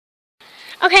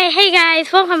Okay, hey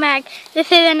guys, welcome back.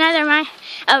 This is another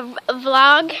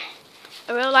vlog,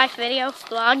 a real life video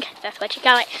vlog. That's what you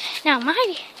call it. Now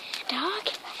my dog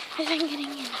has been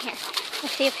getting in here.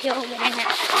 Let's see if he'll get in there.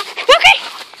 Okay,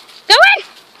 go in,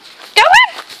 go in,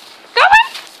 go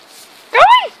in, go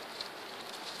in.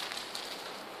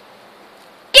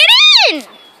 Get in,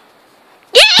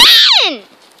 get in,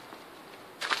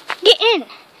 get in,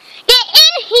 get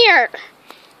in here.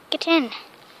 Get in,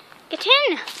 get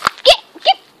in.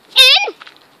 Get in!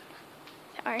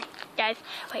 Sorry, guys.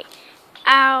 Wait.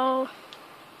 I'll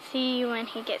see you when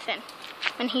he gets in.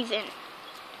 When he's in.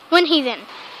 When he's in.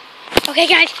 Okay,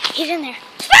 guys. He's in there.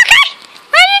 Okay!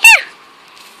 Where did you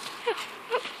go?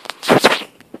 Oh.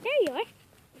 There you are.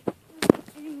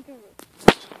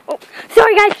 Oh,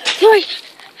 sorry, guys. Sorry.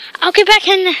 I'll get back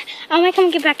in. I'll make him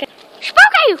get back in.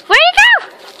 Spooky! Where did you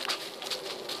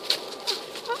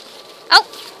go? Oh.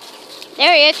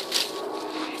 There he is.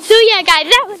 So yeah, guys,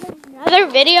 that was another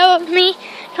video of me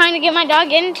trying to get my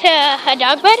dog into a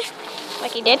dog bed,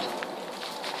 like he did.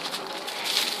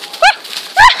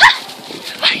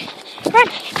 Run,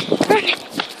 run,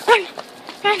 run,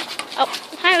 run. Oh,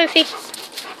 hi, Lucy.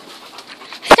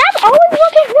 Stop always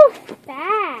looking so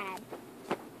sad.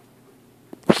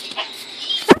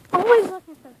 Stop always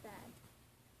looking so sad.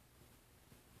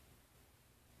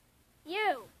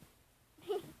 You.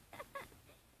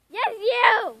 Yes,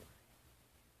 you.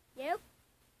 You?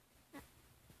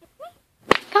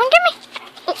 Come get me.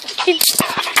 Oh, he's with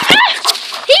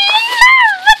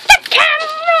the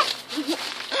camera.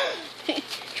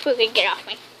 Spooky, get off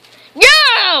me.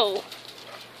 Yo!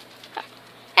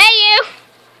 Hey, you.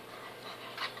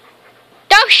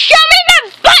 Don't show me the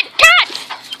butt cuts.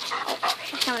 Oh,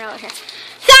 there's someone over here.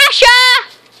 Sasha!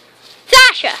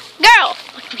 Sasha, girl,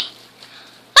 look at me.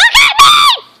 Look at me!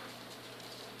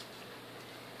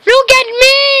 Look at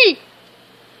me!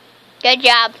 Good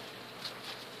job.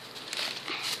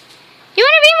 You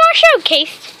want to be more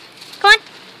showcased? Come on,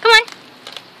 come on.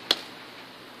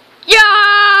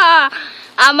 Yeah!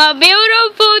 I'm a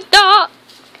beautiful dog.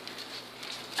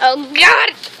 Oh,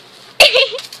 God.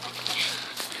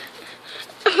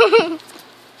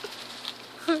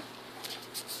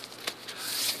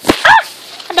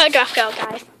 I about dropped out,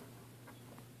 guys.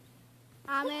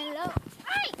 I'm in love.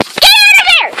 Hey, get out of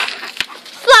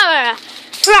there!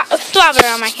 Slobber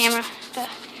on my camera.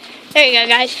 There you go,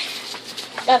 guys.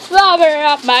 The slobber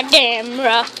off my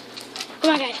camera.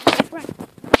 Come on, guys. Run.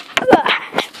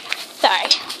 Sorry.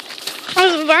 That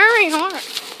was very hard.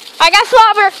 I got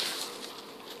slobber.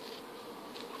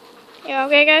 You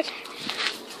okay, guys?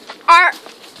 Are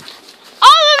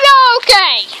all of y'all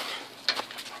okay?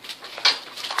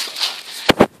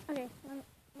 Okay.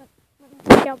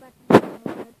 Let me go back.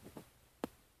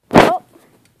 Oh.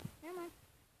 Never mind.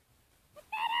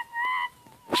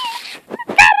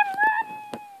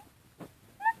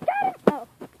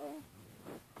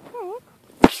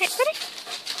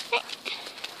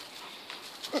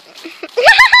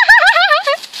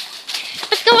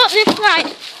 Let's go up this side.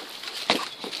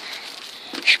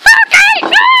 Spooky!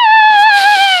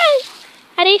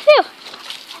 How do you feel?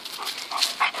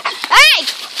 Hey!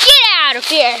 Get out of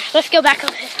here! Let's go back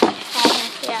up this way.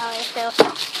 See how I feel.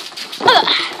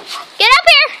 Get up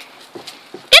here!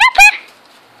 Get up here!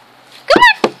 Come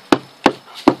on!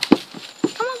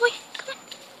 Come on, boy. Come on.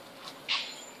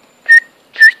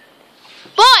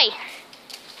 Boy!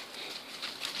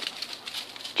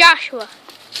 Joshua.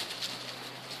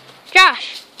 Josh.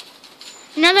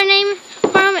 Another name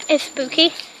for him is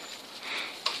Spooky.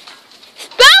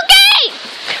 Spooky!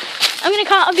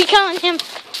 I'll be calling him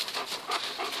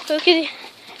Spooky.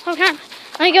 Okay.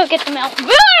 Let me go get the milk.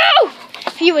 Boo!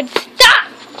 If you would stop!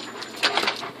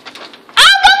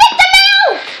 I'll go get the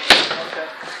milk! Okay.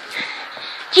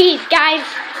 Jeez, guys.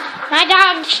 My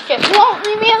dog just won't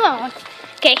leave me alone.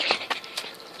 Okay.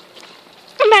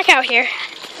 I'm back out here.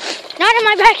 Not in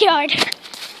my backyard.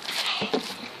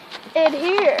 In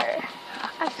here.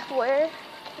 I swear to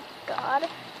God.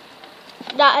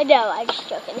 No, I know, I'm just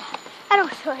joking. I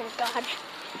don't swear to God.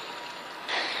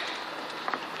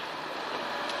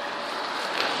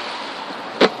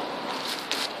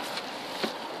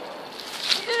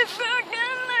 Get back in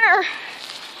there.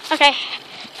 Okay.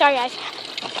 Sorry, guys.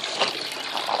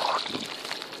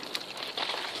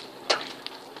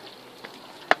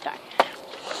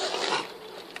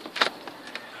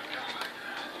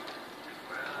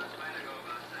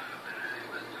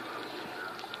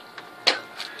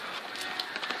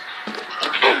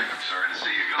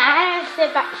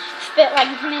 Spit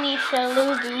like mini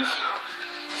salugas.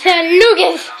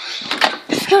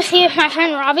 Let's go see if my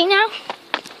friend Robbie now.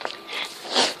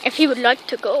 If he would like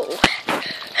to go.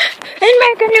 And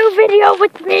make a new video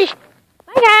with me.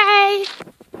 Bye, guys.